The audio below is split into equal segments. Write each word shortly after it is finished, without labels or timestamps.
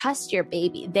trust your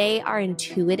baby. They are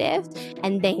intuitive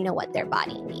and they know what their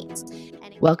body needs.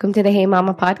 Welcome to the Hey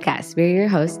Mama podcast. We're your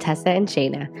hosts, Tessa and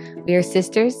SHAINA. We are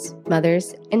sisters,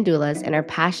 mothers, and doulas and are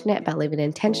passionate about living an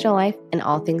intentional life and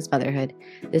all things motherhood.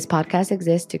 This podcast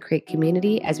exists to create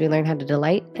community as we learn how to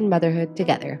delight in motherhood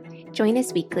together. Join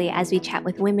us weekly as we chat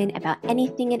with women about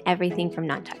anything and everything from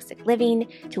non-toxic living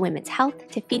to women's health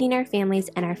to feeding our families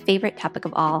and our favorite topic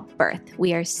of all, birth.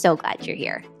 We are so glad you're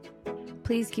here.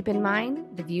 Please keep in mind,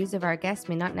 the views of our guests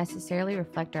may not necessarily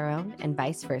reflect our own and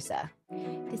vice versa.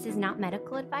 This is not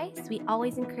medical advice. We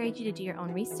always encourage you to do your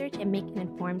own research and make an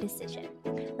informed decision.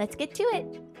 Let's get to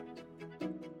it.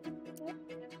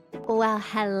 Well,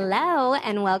 hello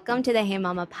and welcome to the Hey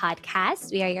Mama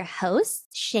podcast. We are your hosts,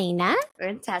 SHAINA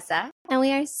and TESSA. And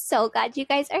we are so glad you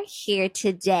guys are here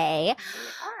today.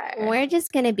 We're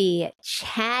just going to be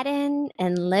chatting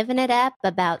and living it up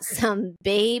about some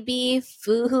baby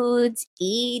foods,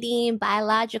 eating,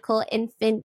 biological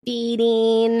infant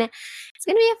feeding. It's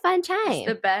going to be a fun time. It's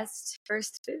the best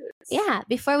first foods. Yeah.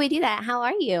 Before we do that, how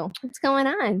are you? What's going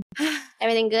on?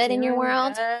 Everything good in your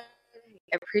world? Good.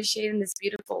 Appreciating this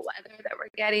beautiful weather that we're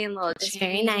getting. A little It's change.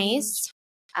 very nice.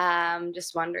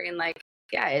 Just wondering,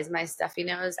 is my stuffy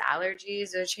nose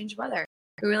allergies or change of weather?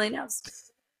 Who really knows?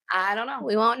 I don't know.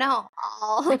 We won't know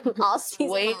all season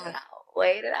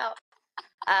Wait it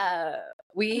out.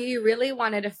 We really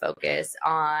wanted to focus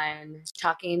on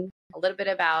talking a little bit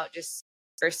about just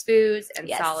first foods and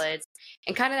solids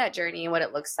and kind of that journey and what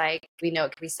it looks like. We know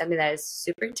it can be something that is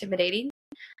super intimidating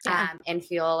and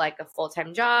feel like a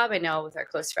full-time job. I know with our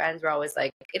close friends, we're always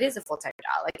like, it is a full-time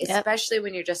job, especially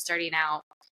when you're just starting out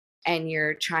and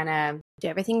you're trying to do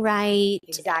everything right.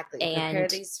 Exactly. And prepare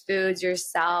these foods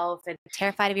yourself and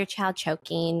terrified of your child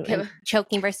choking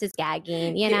versus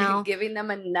gagging, giving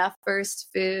them enough first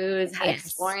foods,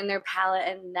 exploring their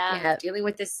palate enough, dealing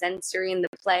with the sensory and the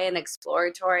play and the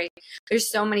exploratory. There's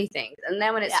so many things. And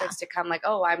then when it starts to come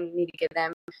I need to give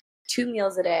them 2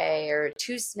 meals a day or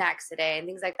 2 snacks a day and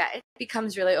things like that, it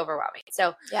becomes really overwhelming.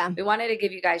 So we wanted to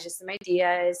give you guys just some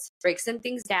ideas, break some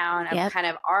things down of kind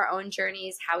of our own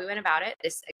journeys, how we went about it.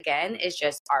 This, again, is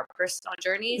just our personal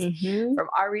journeys from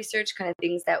our research, kind of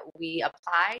things that we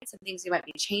applied, some things we might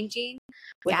be changing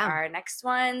with our next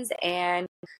ones, and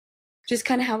just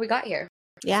kind of how we got here.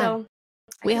 Yeah. So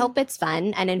we hope it's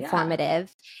fun and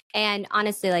informative. And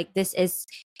honestly, this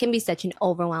can be such an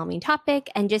overwhelming topic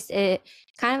and just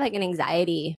kind of like an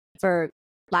anxiety, for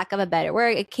lack of a better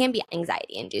word. It can be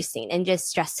anxiety inducing and just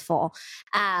stressful.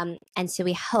 And so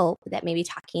we hope that maybe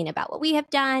talking about what we have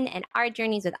done and our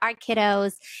journeys with our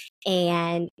kiddos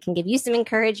and can give you some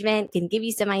encouragement, can give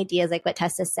you some ideas like what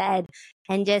Tessa said,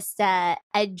 and just a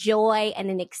joy and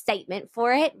an excitement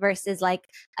for it versus like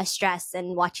a stress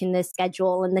and watching the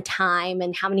schedule and the time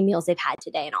and how many meals they've had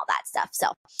today and all that stuff. So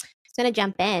I'm just going to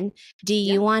jump in. Do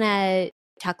you want to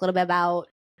talk a little bit about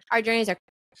our journeys are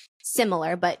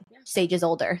similar, but Sage is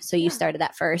older. So you started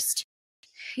that first.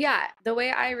 Yeah. The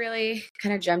way I really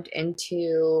kind of jumped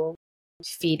into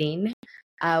feeding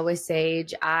with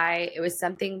Sage, it was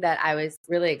something that I was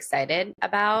really excited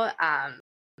about.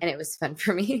 And it was fun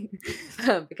for me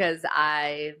because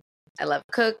I love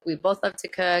to cook. We both love to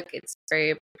cook. It's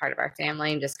very part of our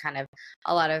family and just kind of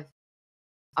a lot of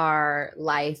our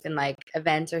life and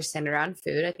events are centered around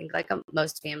food, I think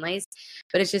most families,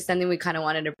 but it's just something we kind of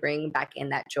wanted to bring back in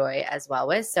that joy as well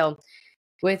with. So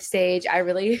with Sage, I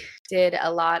really did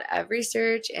a lot of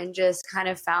research and just kind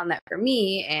of found that for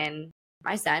me and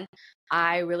my son,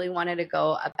 I really wanted to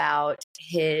go about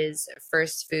his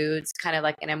first foods kind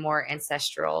of in a more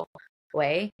ancestral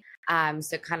way.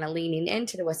 So kind of leaning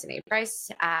into the Weston A.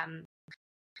 Price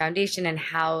Foundation and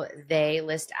how they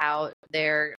list out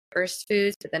their first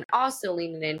foods, but then also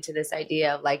leaning into this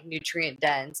idea of nutrient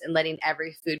dense and letting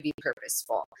every food be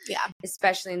purposeful. Yeah.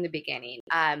 Especially in the beginning.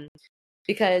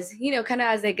 Because, kind of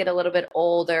as they get a little bit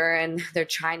older and they're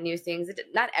trying new things,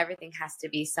 not everything has to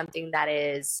be something that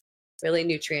is really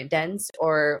nutrient dense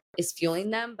or is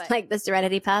fueling them. But like the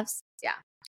Serenity Puffs. Yeah.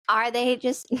 Are they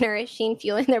just nourishing,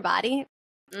 fueling their body?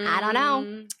 I don't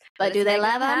know. But do they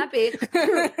love them? Happy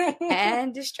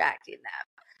and distracting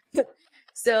them.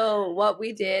 So what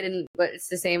we did, and it's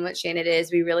the same what Shannon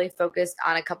is, we really focused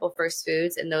on a couple first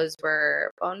foods, and those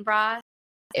were bone broth.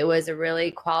 It was a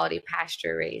really quality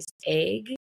pasture raised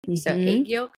egg. So egg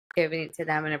yolk, giving it to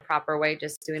them in a proper way,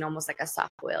 just doing almost like a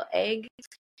soft boiled egg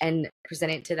and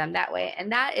presenting it to them that way.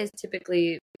 And that is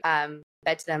typically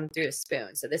fed to them through a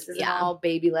spoon. So this is all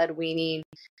baby led weaning,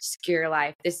 secure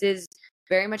life. This is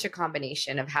very much a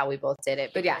combination of how we both did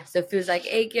it. But yeah, so foods like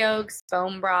egg yolks,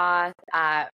 bone broth,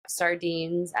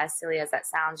 sardines, as silly as that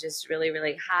sounds, just really,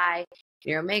 really high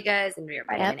your omegas and your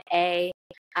vitamin A.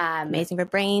 Amazing for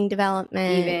brain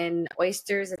development. Even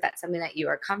oysters, if that's something that you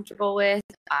are comfortable with.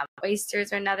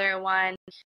 Oysters are another one.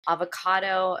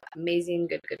 Avocado, amazing,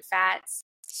 good fats.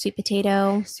 Sweet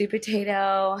potato.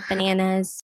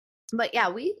 Bananas. But yeah,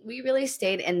 we really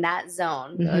stayed in that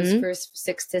zone, those first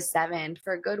 6 to 7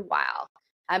 for a good while.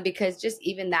 Because just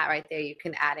even that right there, you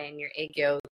can add in your egg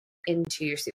yolk into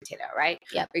your sweet potato, right?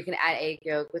 Yep. Or you can add egg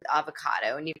yolk with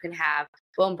avocado, and you can have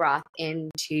bone broth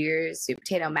into your sweet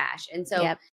potato mash. And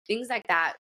so things like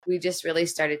that, we just really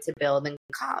started to build and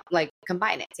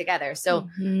combine it together. So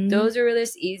those are really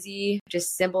easy,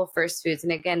 just simple first foods.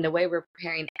 And again, the way we're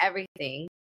preparing everything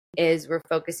is we're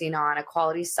focusing on a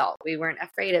quality salt. We weren't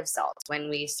afraid of salt when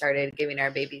we started giving our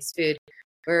babies food.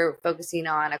 We're focusing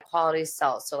on a quality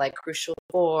salt. So like Crucial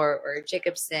 4 or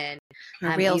Jacobson.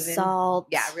 Real salt.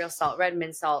 Yeah, real salt,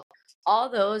 Redmond salt. All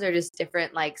those are just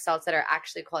different like salts that are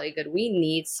actually quality good. We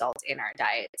need salt in our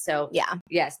diet. So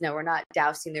yes, no, we're not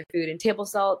dousing their food in table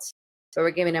salt, but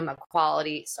we're giving them a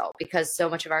quality salt because so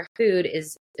much of our food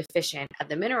is deficient of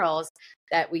the minerals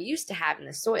that we used to have in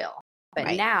the soil.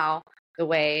 But now the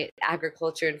way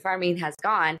agriculture and farming has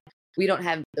gone, we don't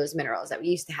have those minerals that we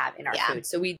used to have in our food.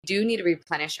 So we do need to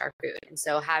replenish our food. And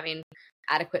so having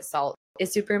adequate salt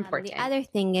is super important. The other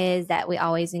thing is that we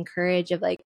always encourage of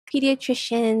like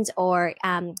pediatricians or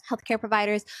healthcare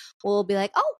providers will be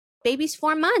like, oh, baby's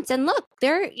 4 months and look,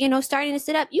 they're, starting to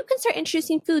sit up. You can start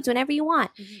introducing foods whenever you want.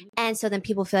 And so then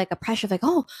people feel like a pressure of like,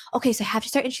 oh, okay, so I have to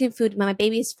start introducing food when my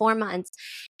baby is 4 months.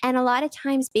 And a lot of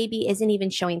times baby isn't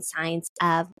even showing signs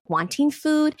of wanting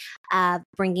food, of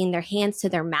bringing their hands to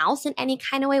their mouths in any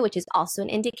kind of way, which is also an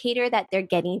indicator that they're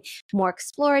getting more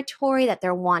exploratory, that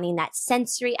they're wanting that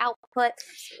sensory output.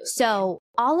 Absolutely. So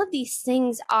all of these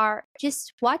things are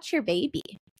just watch your baby,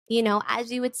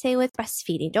 as you would say with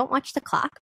breastfeeding, don't watch the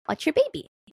clock. Watch your baby.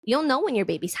 You'll know when your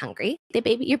baby's hungry.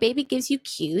 Your baby gives you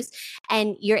cues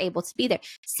and you're able to be there.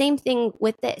 Same thing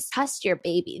with this. Trust your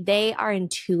baby. They are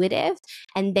intuitive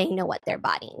and they know what their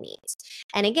body needs.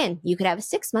 And again, you could have a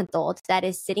 6-month-old that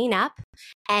is sitting up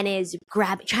and is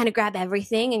trying to grab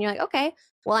everything. And you're like, okay,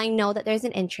 well, I know that there's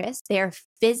an interest. They're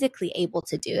physically able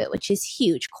to do it, which is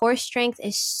huge. Core strength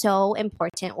is so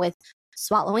important with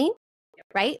swallowing,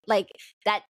 right? Like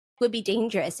that would be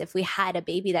dangerous if we had a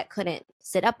baby that couldn't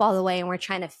sit up all the way and we're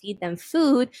trying to feed them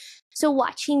food. So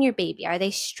watching your baby, are they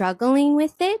struggling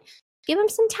with it? Give them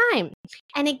some time.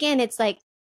 And again, it's like,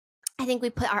 I think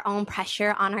we put our own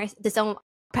pressure on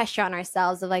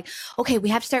ourselves of like, okay, we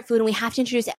have to start food and we have to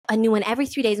introduce a new one every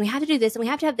 3 days and we have to do this and we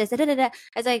have to have this.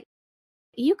 It's like,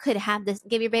 you could have this,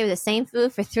 give your baby the same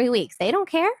food for 3 weeks. They don't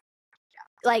care.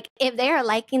 Like if they are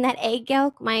liking that egg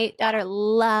yolk, my daughter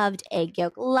loved egg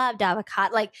yolk, loved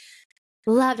avocado,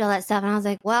 loved all that stuff. And I was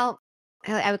like, well,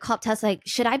 I would call up Tessa, like,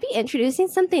 should I be introducing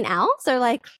something else? Or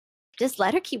like, just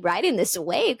let her keep riding this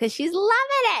wave because she's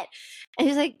loving it. And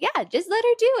she's like, yeah, just let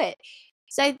her do it.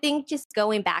 So I think just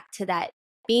going back to that,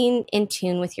 being in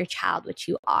tune with your child, which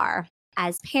you are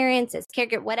as parents, as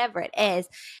caregiver, whatever it is,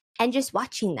 and just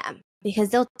watching them because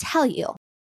they'll tell you,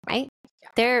 right? Yeah.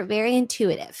 They're very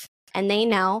intuitive. And they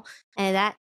know, and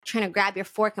that trying to grab your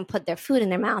fork and put their food in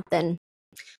their mouth, then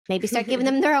maybe start giving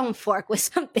them their own fork with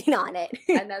something on it.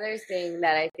 Another thing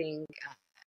that I think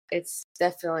it's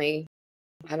definitely,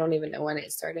 I don't even know when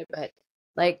it started, but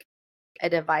like a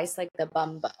device like the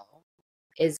Bumbo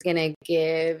is going to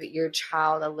give your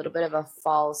child a little bit of a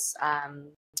false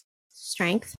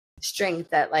strength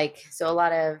that like, so a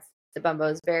lot of the Bumbo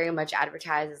is very much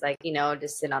advertised as like,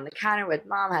 just sit on the counter with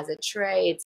mom, has a tray.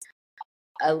 It's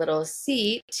a little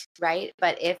seat, right?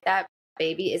 But if that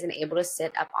baby isn't able to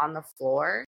sit up on the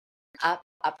floor,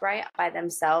 upright by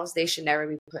themselves, they should never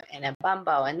be put in a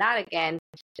Bumbo. And that again,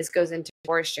 this goes into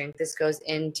core strength. This goes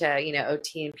into,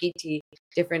 OT and PT,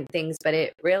 different things. But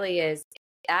it really is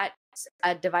that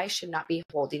a device should not be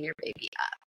holding your baby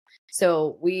up.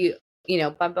 So we,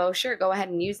 Bumbo, sure, go ahead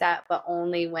and use that, but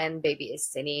only when baby is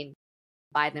sitting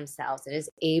by themselves and is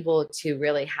able to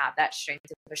really have that strength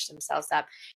to push themselves up,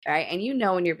 right? And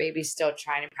when your baby's still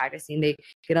trying and practicing, they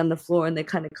get on the floor and they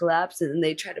kind of collapse and then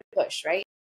they try to push, right?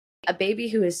 A baby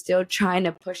who is still trying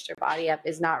to push their body up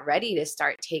is not ready to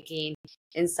start taking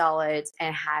in solids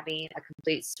and having a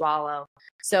complete swallow.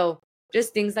 So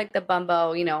just things like the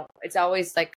Bumbo, it's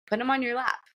always like put them on your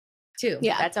lap too.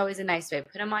 Yeah. That's always a nice way.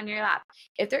 Put them on your lap.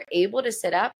 If they're able to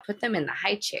sit up, put them in the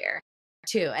high chair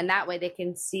too. And that way they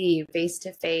can see face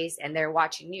to face and they're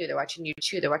watching you. They're watching you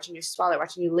chew. They're watching you swallow. They're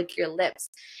watching you lick your lips.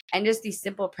 And just these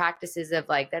simple practices of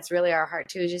like, that's really our heart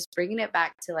too, is just bringing it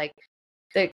back to like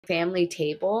the family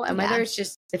table. And whether it's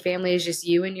just the family is just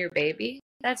you and your baby,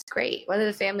 that's great. Whether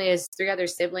the family is 3 other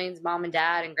siblings, mom and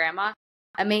dad and grandma,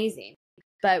 amazing.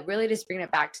 But really just bringing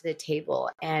it back to the table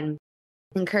and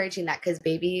encouraging that, because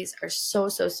babies are so,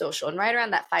 so social. And right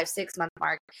around that 5, 6 month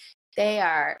mark, they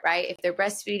are, right? If they're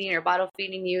breastfeeding or bottle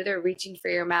feeding you, they're reaching for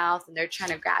your mouth and they're trying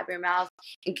to grab your mouth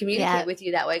and communicate with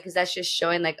you that way, because that's just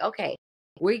showing like, okay,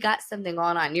 we got something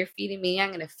going on. You're feeding me, I'm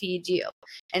going to feed you.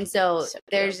 And so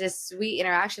there's this sweet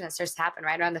interaction that starts to happen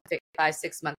right around the 5,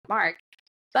 6 month mark.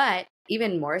 But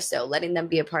even more so, letting them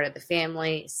be a part of the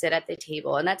family, sit at the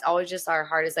table. And that's always just our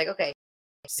heart is like, okay,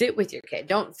 sit with your kid.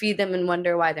 Don't feed them and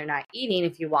wonder why they're not eating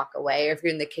if you walk away, or if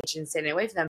you're in the kitchen sitting away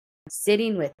from them.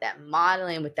 Sitting with them,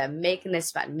 modeling with them, making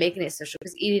this fun, making it social,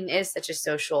 because eating is such a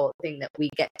social thing that we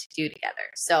get to do together.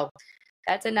 So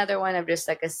that's another one of just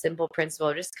like a simple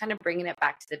principle, just kind of bringing it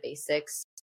back to the basics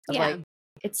of like,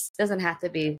 it doesn't have to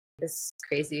be this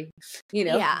crazy,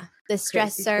 the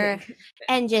stressor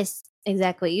and just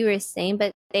exactly what you were saying,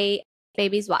 but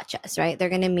babies watch us, right? They're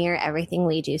going to mirror everything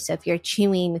we do. So if you're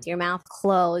chewing with your mouth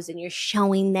closed and you're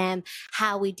showing them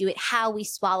how we do it, how we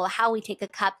swallow, how we take a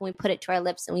cup and we put it to our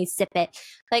lips and we sip it,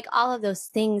 like all of those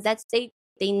things,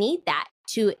 they need that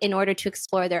in order to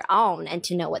explore their own and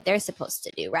to know what they're supposed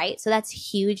to do, right? So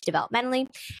that's huge developmentally.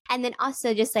 And then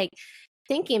also just like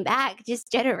thinking back,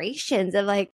 just generations of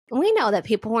like, we know that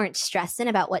people weren't stressing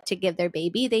about what to give their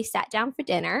baby. They sat down for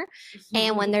dinner,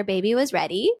 and when their baby was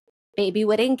ready, baby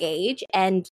would engage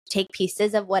and take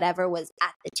pieces of whatever was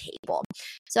at the table.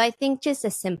 So I think just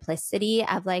a simplicity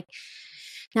of like,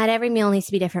 not every meal needs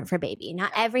to be different for baby.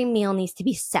 Not every meal needs to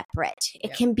be separate.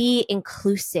 It can be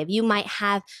inclusive. You might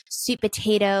have sweet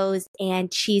potatoes and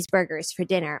cheeseburgers for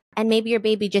dinner, and maybe your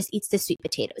baby just eats the sweet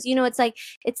potatoes. It's like,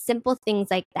 it's simple things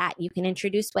like that. You can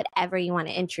introduce whatever you want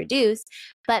to introduce,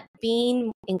 but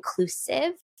being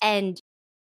inclusive and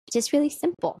just really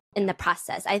simple in the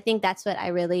process. I think that's what I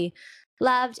really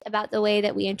loved about the way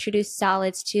that we introduced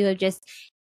solids too, of just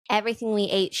everything we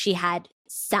ate, she had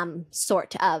some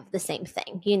sort of the same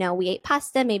thing. We ate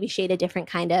pasta, maybe she ate a different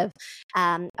kind of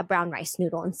a brown rice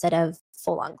noodle instead of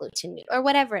full-on gluten noodle, or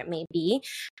whatever it may be,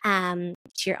 to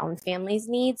your own family's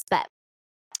needs. But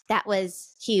that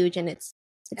was huge, and it's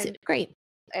great.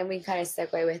 And we kind of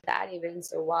segue with that even.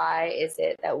 So why is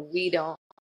it that we don't,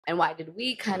 and why did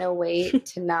we kind of wait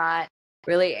to not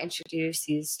really introduce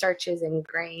these starches and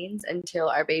grains until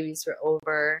our babies were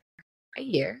over a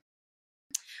year?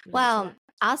 Well,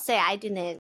 I'll say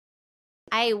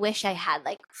I wish I had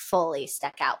like fully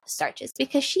stuck out with starches,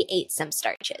 because she ate some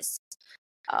starches.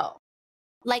 Oh.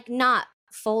 Like not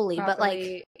fully, but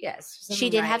like, yes, she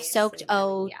did have soaked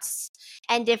oats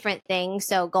and different things.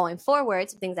 So going forward,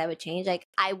 some things I would change, like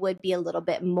I would be a little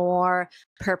bit more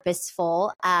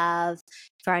purposeful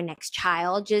for our next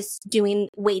child, just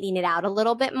waiting it out a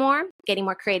little bit more, getting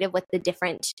more creative with the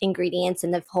different ingredients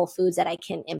and the whole foods that I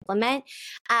can implement.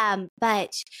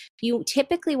 But you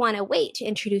typically want to wait to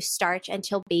introduce starch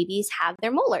until babies have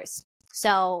their molars.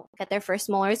 So get their first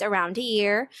molars around a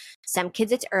year. Some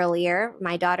kids it's earlier.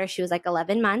 My daughter, she was like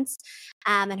 11 months,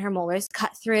 and her molars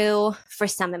cut through. For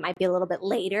some, it might be a little bit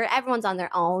later. Everyone's on their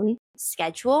own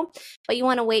schedule, but you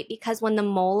want to wait, because when the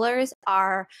molars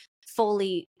are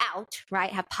fully out,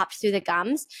 right, have popped through the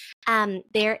gums,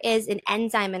 there is an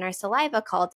enzyme in our saliva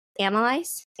called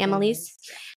amylase,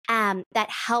 that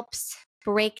helps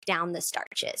break down the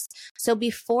starches. So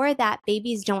before that,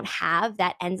 babies don't have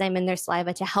that enzyme in their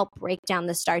saliva to help break down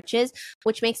the starches,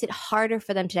 which makes it harder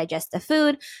for them to digest the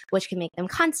food, which can make them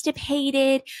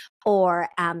constipated or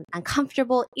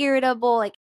uncomfortable, irritable,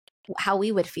 like how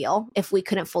we would feel if we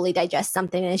couldn't fully digest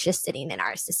something and it's just sitting in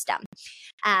our system.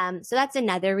 So that's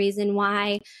another reason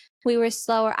why we were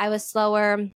slower. I was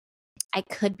slower. I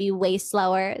could be way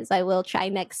slower, as I will try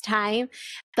next time.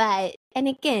 And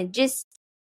again, just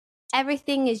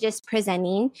everything is just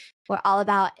presenting. We're all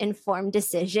about informed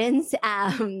decisions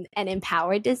and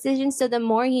empowered decisions. So the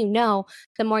more you know,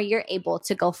 the more you're able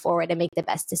to go forward and make the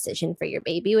best decision for your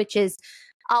baby, which is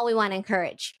all we want to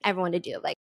encourage everyone to do.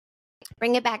 Like,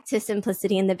 bring it back to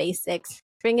simplicity and the basics.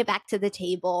 Bring it back to the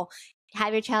table.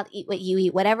 Have your child eat what you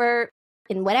eat,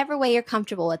 in whatever way you're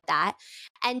comfortable with that.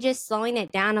 And just slowing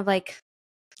it down of like,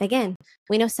 again,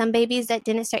 we know some babies that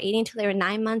didn't start eating until they were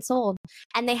 9 months old,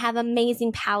 and they have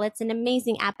amazing palates and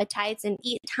amazing appetites and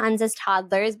eat tons as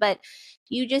toddlers, but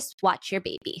you just watch your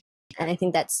baby. And I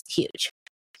think that's huge.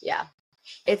 Yeah.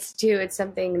 It's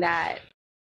something that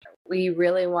we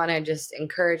really want to just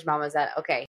encourage mamas that,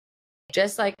 okay,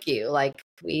 just like you, like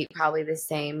we eat probably the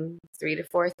same 3 to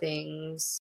 4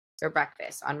 things for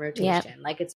breakfast on rotation. Yep.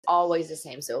 Like it's always the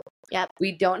same. So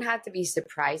we don't have to be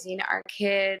surprising our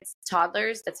kids.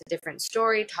 Toddlers, that's a different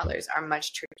story. Toddlers are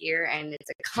much trickier, and it's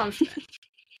a constant.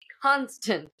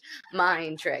 constant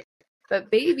mind trick. But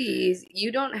babies,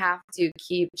 you don't have to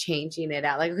keep changing it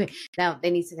out. Like, okay, now they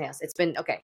need something else. It's been,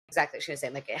 okay, exactly what she was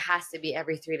saying. Like, it has to be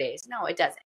every 3 days. No, it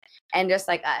doesn't. And just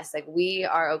like us, like, we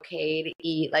are okay to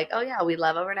eat, like, oh, yeah, we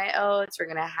love overnight oats. We're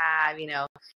going to have,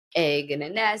 egg in a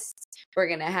nest. We're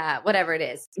going to have whatever it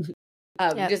is.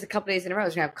 Just a couple days in a row, we're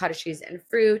going to have cottage cheese and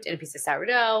fruit and a piece of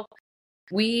sourdough.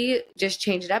 We just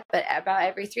change it up about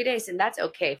every 3 days, and that's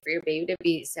okay for your baby to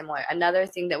be similar. Another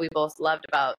thing that we both loved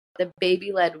about the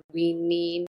baby-led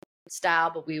weaning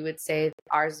style, but we would say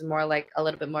ours is more like a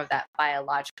little bit more of that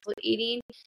biological eating,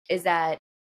 is that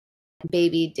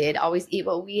baby did always eat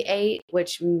what we ate,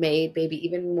 which made baby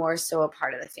even more so a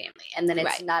part of the family. And then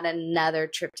it's not another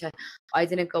trip to, I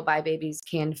didn't go buy baby's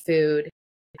canned food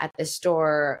at the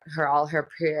store, all her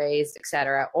purees,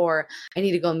 etc. Or I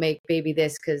need to go make baby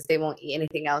this because they won't eat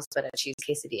anything else but a cheese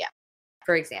quesadilla,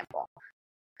 for example.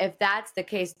 If that's the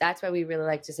case, that's why we really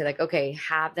like to say, like, okay,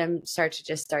 have them start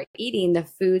eating the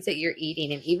foods that you're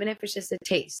eating. And even if it's just a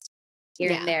taste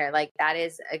here and there, like that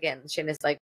is, again, Shayna's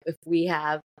like, if we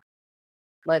have,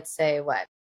 let's say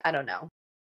I don't know,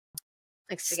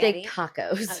 like spaghetti? Steak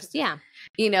tacos. Oh, yeah.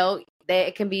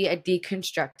 It can be a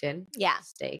deconstructed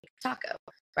steak taco,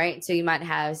 right? So you might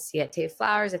have siete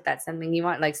flours if that's something you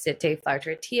want, like siete flour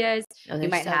tortillas. You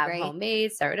might have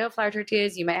homemade sourdough flour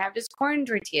tortillas. You might have just corn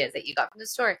tortillas that you got from the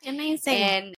store. Amazing.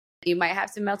 And you might have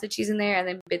some melted cheese in there and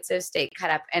then bits of steak cut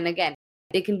up. And again,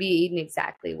 they can be eaten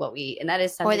exactly what we eat. And that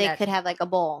is something. Or they could have like a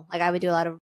bowl. Like I would do a lot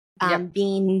of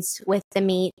beans with the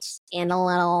meat and a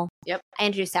little. I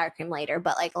introduced sour cream later,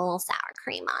 but like a little sour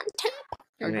cream on top.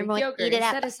 Remember when eat it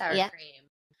instead of sour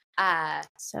cream.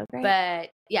 So great. But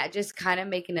yeah, just kind of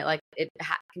making it like it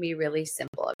can be really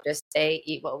simple. Of just they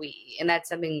eat what we eat, and that's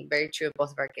something very true of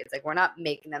both of our kids. Like we're not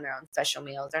making them their own special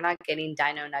meals. They're not getting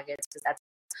dino nuggets because that's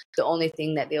the only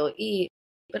thing that they'll eat.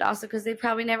 But also because they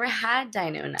probably never had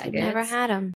dino nuggets. I've never had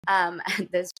them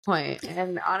at this point.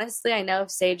 And honestly, I know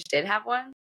if Sage did have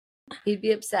one, he'd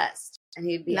be obsessed. And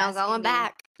he'd be going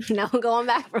back. No going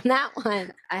back from that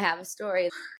one. I have a story.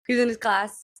 He was in his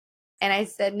class and I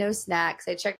said no snacks.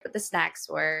 I checked what the snacks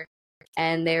were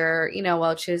and they were,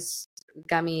 Welch's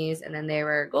gummies and then they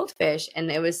were goldfish.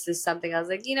 And it was just something I was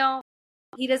like,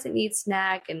 he doesn't need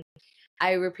snack. And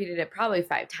I repeated it probably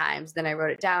 5 times. Then I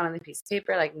wrote it down on the piece of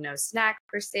paper, like no snack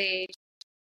for Sage.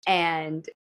 And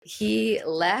he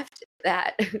left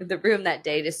the room that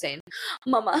day just saying,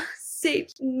 Mama,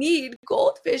 Sage need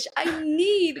goldfish. I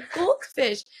need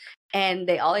goldfish. And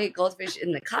they all ate goldfish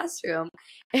in the classroom.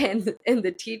 And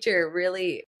the teacher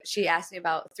she asked me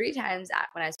about 3 times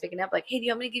when I was picking up, like, hey, do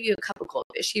you want me to give you a cup of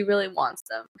goldfish? He really wants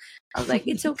them. I was like,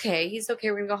 it's okay. He's okay.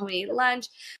 We're going to go home and eat lunch.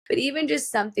 But even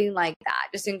just something like that,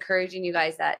 just encouraging you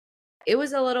guys that it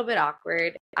was a little bit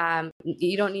awkward.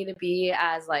 You don't need to be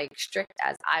as like strict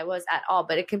as I was at all,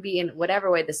 but it can be in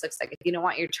whatever way this looks like. If you don't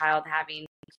want your child having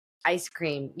ice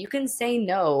cream, you can say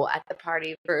no at the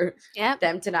party for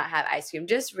them to not have ice cream.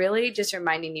 Just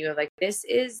reminding you of like, this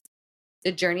is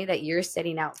the journey that you're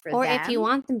setting out for them. Or if you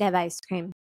want them to have ice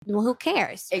cream, well, who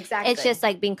cares? Exactly. It's just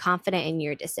like being confident in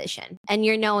your decision and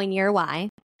you're knowing your why,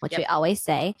 which we always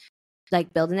say,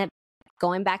 like building it,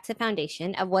 going back to the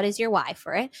foundation of what is your why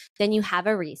for it. Then you have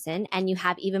a reason and you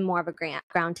have even more of a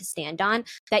ground to stand on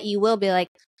that you will be like,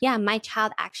 yeah, my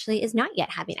child actually is not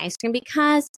yet having ice cream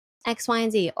because X, Y,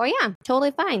 and Z. Or yeah,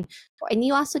 totally fine. And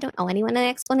you also don't owe anyone an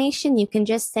explanation. You can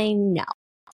just say no.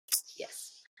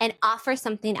 Yes. And offer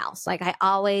something else. Like I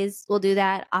always will do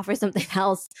that. Offer something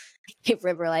else. I gave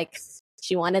River like,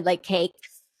 she wanted like cake,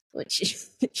 which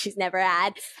she's never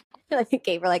had. I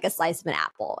gave her like a slice of an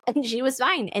apple and she was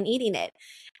fine and eating it.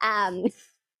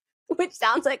 Which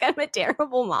sounds like I'm a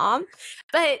terrible mom,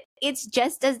 but it's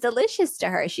just as delicious to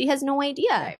her. She has no idea.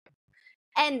 Right.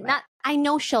 And I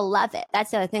know she'll love it.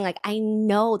 That's the other thing. Like, I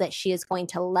know that she is going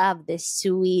to love this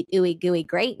sweet, ooey gooey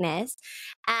greatness.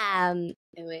 Ooey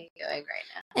gooey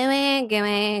greatness. Ooey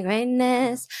gooey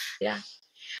greatness. Yeah.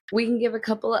 We can give a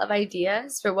couple of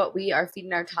ideas for what we are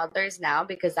feeding our toddlers now,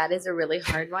 because that is a really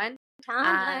hard one.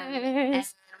 And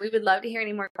we would love to hear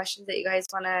any more questions that you guys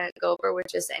want to go over with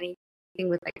just anything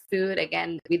with like food.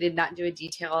 Again, we did not do a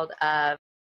detailed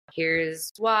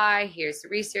here's why, here's the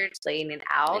research, laying it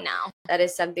out. That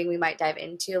is something we might dive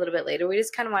into a little bit later. We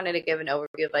just kind of wanted to give an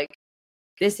overview of like,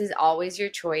 this is always your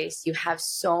choice. You have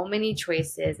so many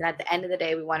choices. And at the end of the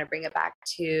day, we want to bring it back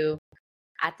to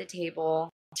at the table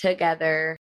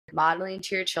together, modeling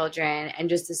to your children, and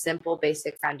just the simple,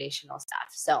 basic foundational stuff.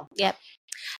 So, yep.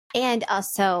 And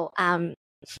also,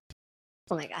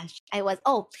 Oh my gosh.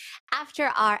 After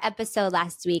our episode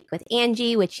last week with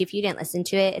Angie, which if you didn't listen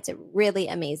to it, it's a really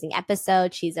amazing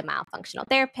episode. She's a myofunctional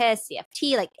therapist,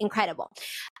 CFT, like incredible.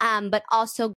 But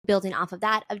also building off of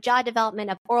that, of jaw development,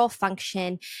 of oral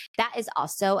function, that is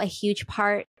also a huge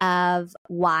part of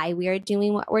why we are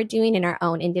doing what we're doing in our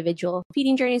own individual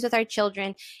feeding journeys with our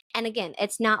children. And again,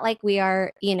 it's not like we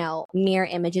are, mirror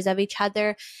images of each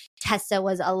other. Tessa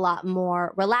was a lot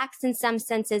more relaxed in some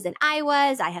senses than I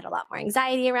was. I had a lot more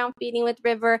anxiety around feeding with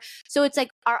River. So it's like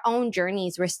our own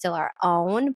journeys were still our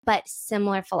own, but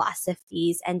similar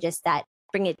philosophies and just that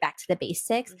bring it back to the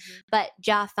basics. Mm-hmm. But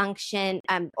jaw function,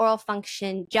 oral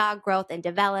function, jaw growth and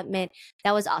development,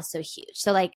 that was also huge.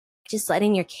 So like just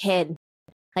letting your kid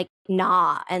like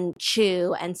gnaw and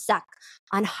chew and suck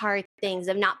on hard things,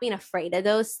 of not being afraid of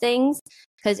those things.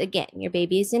 Because again, your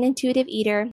baby is an intuitive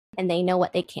eater and they know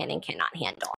what they can and cannot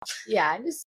handle. Yeah,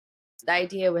 just the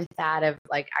idea with that of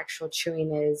like actual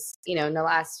chewing is, in the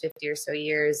last 50 or so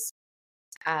years,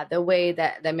 the way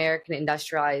that the American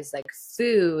industrialized like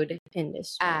food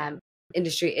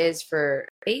industry is for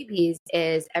babies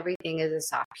is everything is a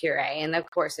soft puree. And of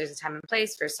course, there's a time and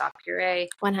place for soft puree.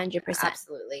 100%.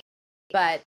 Absolutely.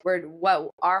 But what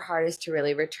our heart is to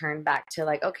really return back to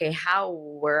like, okay, how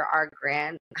was our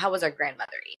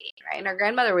grandmother eating, right? And our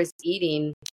grandmother was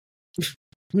eating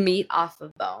meat off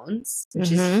of bones,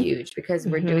 which is huge because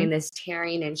we're doing this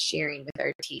tearing and shearing with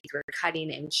our teeth. We're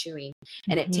cutting and chewing,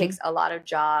 and it takes a lot of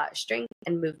jaw strength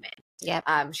and movement. Yep.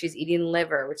 She's eating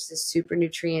liver, which is a super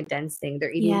nutrient dense thing.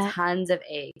 They're eating tons of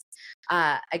eggs.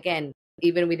 Again,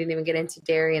 we didn't even get into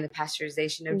dairy and the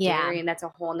pasteurization of dairy, and that's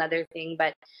a whole nother thing.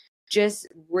 But just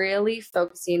really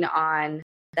focusing on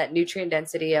that nutrient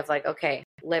density of like, okay,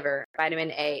 liver,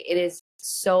 vitamin A. It is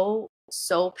so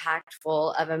packed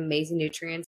full of amazing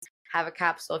nutrients. Have a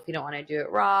capsule if you don't want to do it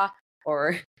raw,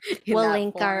 or we'll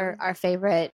link our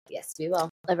favorite. Yes, we will.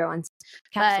 Liver ones.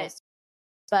 Capsules.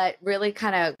 But really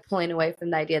kind of pulling away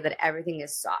from the idea that everything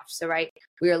is soft. So, right,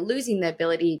 we are losing the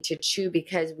ability to chew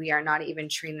because we are not even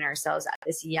training ourselves at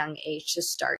this young age to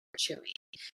start chewing.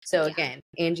 So again,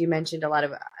 Angie mentioned a lot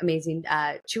of amazing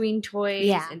chewing toys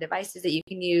and devices that you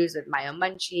can use with Myo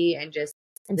Munchie and just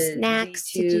and snacks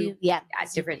to do.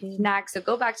 Different snacks. So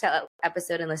go back to that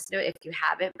episode and listen to it if you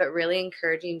haven't, but really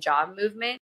encouraging jaw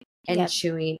movement and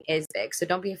chewing is big. So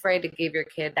don't be afraid to give your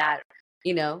kid that,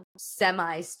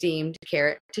 semi-steamed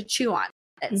carrot to chew on,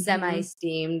 that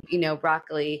semi-steamed,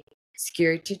 broccoli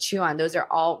skewered to chew on. Those are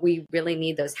all, we really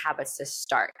need those habits to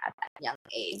start at that young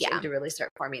age and to really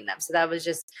start forming them. So that was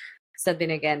just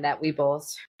something, again, that we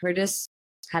both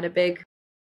had a big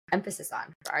emphasis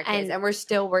on for our kids. And we're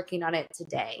still working on it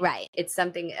today. Right. It's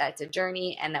something that's a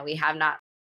journey and that we have not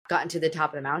gotten to the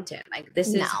top of the mountain. Like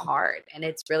this is hard, and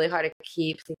it's really hard to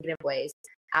keep thinking of ways.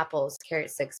 Apples,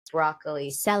 carrot sticks, broccoli,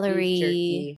 celery,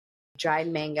 jerky, dried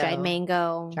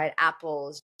mango, dried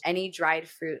apples, any dried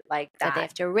fruit like that. They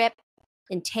have to rip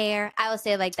and tear. I will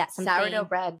say like that. Sourdough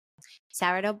bread.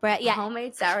 Yeah.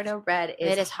 Homemade sourdough bread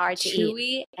is hard to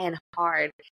chewy and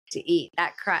hard to eat.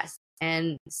 That crust.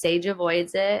 And Sage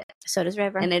avoids it. So does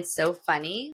River. And it's so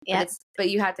funny. Yeah. But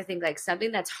you have to think like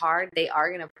something that's hard, they are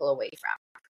going to pull away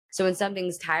from. So when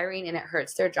something's tiring and it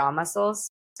hurts their jaw muscles,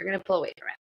 they're going to pull away from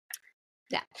it.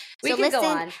 Yeah. So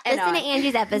listen to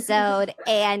Angie's episode.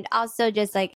 And also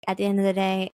just like at the end of the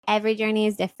day, every journey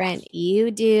is different.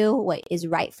 You do what is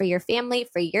right for your family,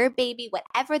 for your baby,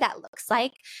 whatever that looks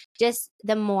like. Just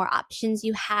the more options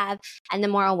you have and the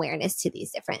more awareness to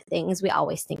these different things we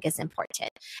always think is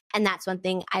important. And that's one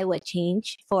thing I would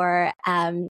change for,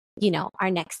 our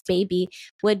next baby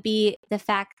would be the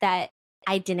fact that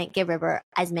I didn't give River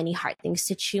as many hard things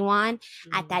to chew on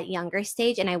at that younger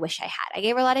stage. And I wish I had. I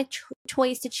gave her a lot of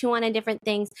toys to chew on and different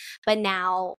things. But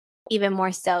now, even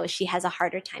more so, she has a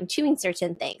harder time chewing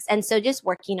certain things. And so just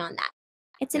working on that.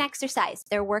 It's an exercise.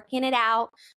 They're working it out.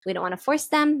 We don't want to force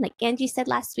them, like Angie said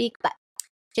last week, but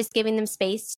just giving them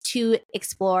space to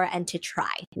explore and to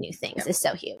try new things is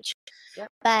so huge. Yep.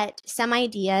 But some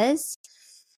ideas,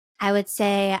 I would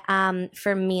say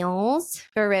for meals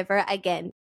for River,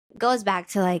 again, goes back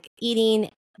to like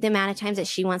eating the amount of times that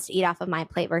she wants to eat off of my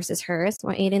plate versus hers.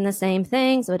 We're eating the same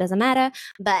thing, so it doesn't matter,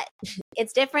 but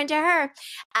it's different to her.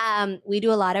 We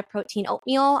do a lot of protein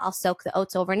oatmeal. I'll soak the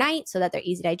oats overnight so that they're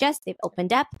easy to digest. They've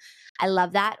opened up. I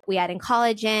love that. We add in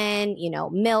collagen,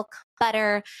 milk,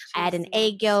 butter. I add an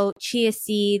egg yolk, chia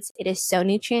seeds. It is so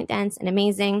nutrient dense and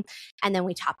amazing. And then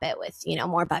we top it with,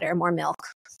 more butter, more milk,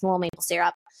 a little maple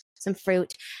syrup, some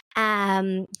fruit.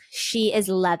 She is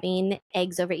loving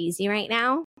eggs over easy right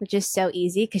now, which is so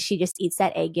easy because she just eats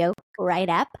that egg yolk right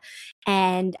up.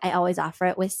 And I always offer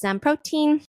it with some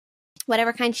protein.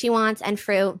 whatever kind she wants, and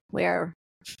fruit. We're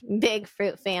big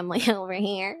fruit family over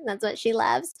here. That's what she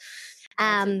loves.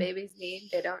 That's what babies need.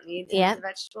 They don't need tons of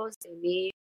vegetables.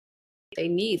 They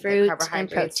need fruit the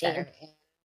carbohydrates and protein.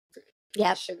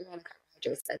 Yep. Sugar and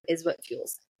carbohydrates, that is what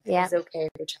fuels them. Yeah. It's okay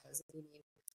for child. We need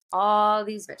all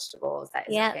these vegetables. That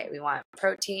is okay. We want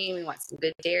protein. We want some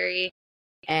good dairy.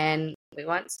 And we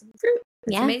want some fruit.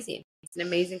 It's amazing. It's an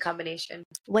amazing combination.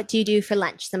 What do you do for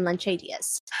lunch? Some lunch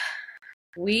ideas.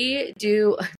 We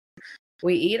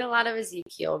eat a lot of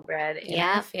Ezekiel bread in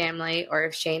our family, or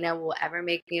if SHAINA will ever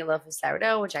make me a loaf of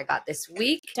sourdough, which I got this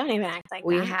week. Don't even act like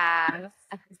we that.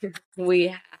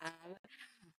 We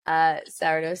have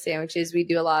sourdough sandwiches. We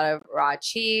do a lot of raw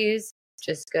cheese,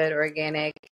 just good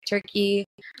organic turkey.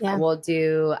 We'll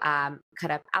do cut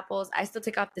up apples. I still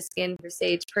take off the skin for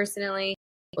Sage personally.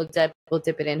 We'll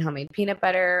dip it in homemade peanut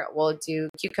butter. We'll do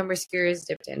cucumber skewers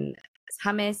dipped in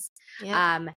hummus.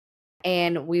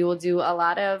 And we will do a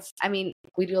lot of, we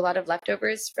do a lot of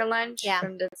leftovers for lunch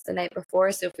from the night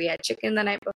before. So if we had chicken the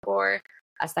night before,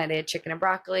 last night I had chicken and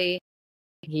broccoli,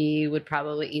 he would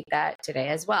probably eat that today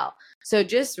as well. So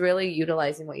just really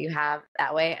utilizing what you have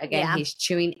that way. Again, he's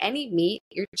chewing any meat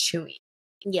you're chewing.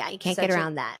 Yeah, you can't get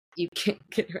around that. You can't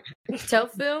get around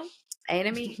tofu.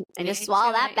 Enemy and just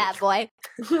swallow that bad boy.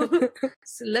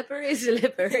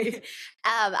 slippery.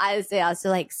 I would say also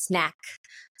like snack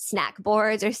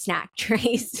boards or snack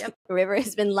trays. River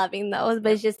has been loving those,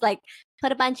 but it's just like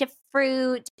put a bunch of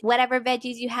fruit, whatever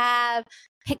veggies you have,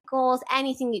 pickles,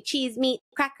 anything, cheese, meat,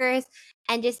 crackers,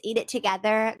 and just eat it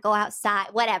together. Go outside,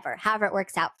 whatever, however it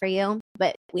works out for you.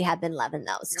 But we have been loving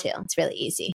those too. It's really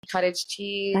easy. Cottage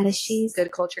cheese.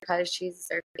 Good culture cottage cheese is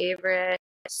our favorite.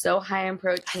 So high in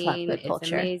protein.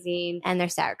 It's amazing. And their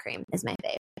sour cream is my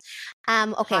favorite.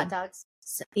 Okay. Hot dogs.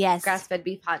 Yes. Grass-fed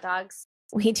beef hot dogs.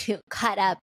 We do cut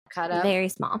up. Very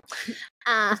small.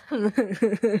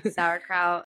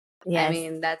 Sauerkraut.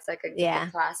 Yes. That's like a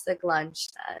classic lunch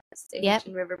that Sage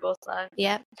and River both love.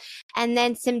 Yep. And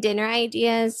then some dinner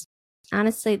ideas.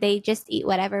 Honestly, they just eat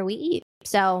whatever we eat.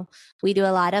 So we do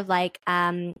a lot of like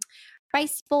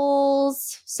rice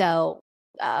bowls. So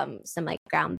some like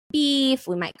ground beef.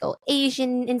 We might go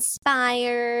Asian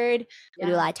inspired. We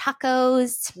do a lot of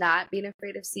tacos. Not being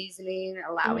afraid of seasoning,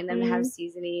 allowing them to have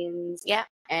seasonings. Yeah.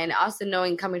 And also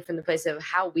knowing, coming from the place of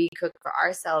how we cook for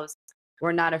ourselves,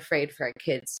 we're not afraid for our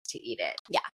kids to eat it.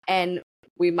 Yeah. And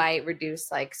we might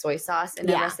reduce like soy sauce in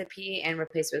a recipe and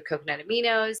replace it with coconut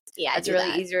aminos. Yeah. It's a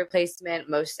really easy replacement.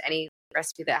 Any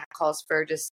recipe that calls for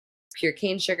just pure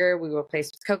cane sugar, we will replace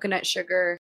with coconut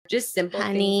sugar. Just simple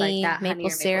things like that. Maple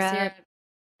syrup.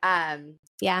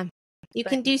 Yeah. You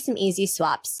can do some easy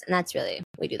swaps. And that's really,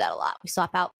 we do that a lot. We swap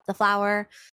out the flour.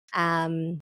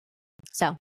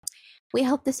 So we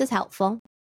hope this is helpful.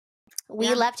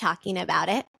 We love talking about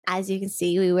it. As you can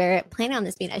see, we were planning on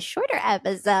this being a shorter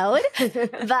episode,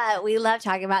 but we love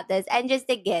talking about this. And just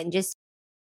again, just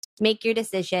make your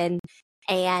decision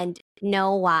and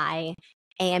know why.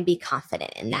 And be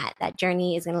confident in that. That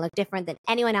journey is going to look different than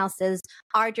anyone else's.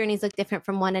 Our journeys look different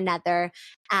from one another.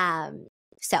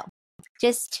 So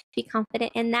just be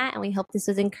confident in that. And we hope this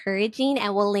was encouraging.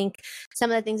 And we'll link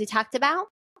some of the things we talked about.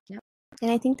 Yep.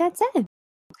 And I think that's it.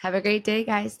 Have a great day,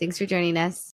 guys. Thanks for joining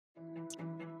us.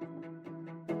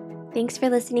 Thanks for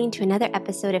listening to another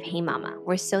episode of Hey Mama.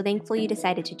 We're so thankful you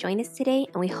decided to join us today.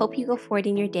 And we hope you go forward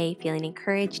in your day feeling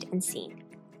encouraged and seen.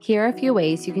 Here are a few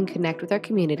ways you can connect with our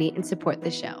community and support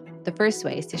the show. The first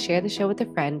way is to share the show with a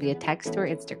friend via text or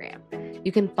Instagram.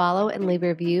 You can follow and leave a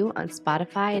review on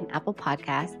Spotify and Apple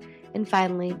Podcasts. And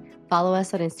finally, follow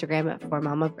us on Instagram at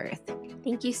 4MamaBirth.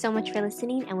 Thank you so much for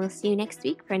listening, and we'll see you next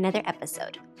week for another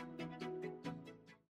episode.